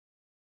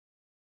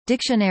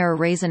Dictionnaire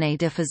raisonné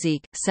de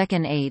physique,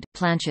 2nd aid,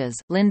 Planches,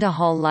 Linda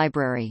Hall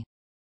Library.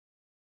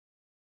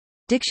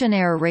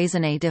 Dictionnaire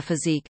raisonné de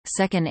physique,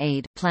 2nd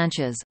aid,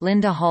 Planches,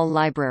 Linda Hall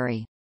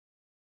Library.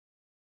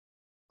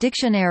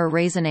 Dictionnaire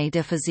raisonné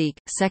de physique,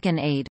 2nd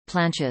aid,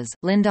 Planches,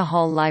 Linda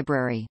Hall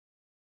Library.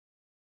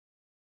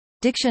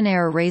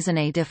 Dictionnaire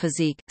raisonné de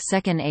physique,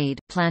 2nd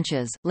aid,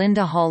 Planches,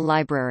 Linda Hall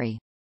Library.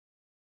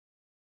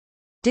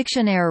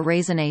 Dictionnaire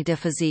raisonné de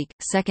physique,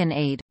 2nd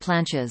aid,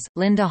 Planches,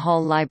 Linda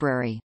Hall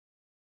Library.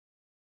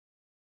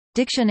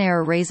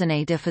 Dictionnaire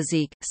raisonné de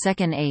physique,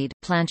 2nd aid,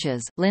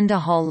 Planches, Linda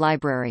Hall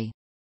Library.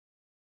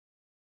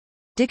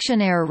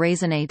 Dictionnaire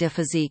raisonné de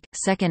physique,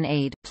 2nd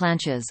aid,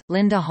 Planches,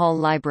 Linda Hall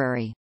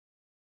Library.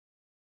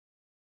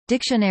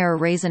 Dictionnaire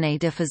raisonné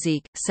de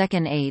physique,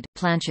 2nd aid,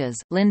 Planches,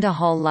 Linda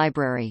Hall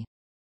Library.